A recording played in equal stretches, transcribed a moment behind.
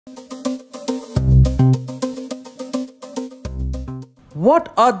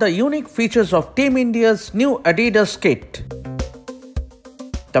What are the unique features of Team India's new Adidas kit?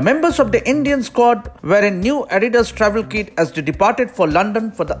 The members of the Indian squad wear a new Adidas travel kit as they departed for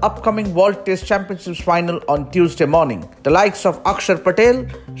London for the upcoming World Test Championships final on Tuesday morning. The likes of Axar Patel,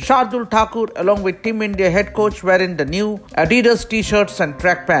 Shardul Thakur along with Team India head coach wearing the new Adidas t-shirts and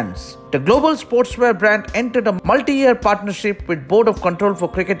track pants. The global sportswear brand entered a multi-year partnership with Board of Control for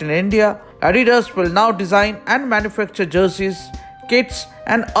Cricket in India. Adidas will now design and manufacture jerseys, kits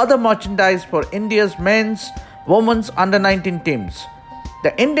and other merchandise for India's men's, women's under-19 teams.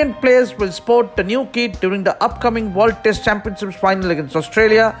 The Indian players will sport the new kit during the upcoming World Test Championships final against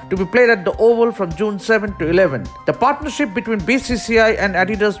Australia to be played at the Oval from June 7 to 11. The partnership between BCCI and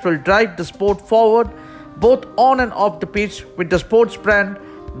Adidas will drive the sport forward both on and off the pitch, with the sports brand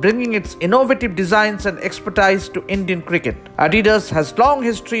bringing its innovative designs and expertise to Indian cricket. Adidas has long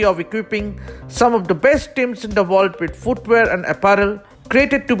history of equipping some of the best teams in the world with footwear and apparel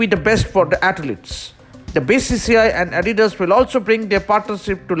created to be the best for the athletes. The BCCI and Adidas will also bring their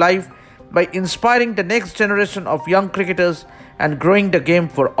partnership to life by inspiring the next generation of young cricketers and growing the game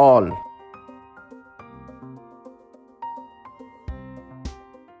for all.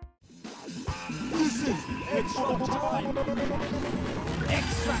 This is Xtra Time!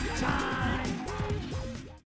 Extra Time!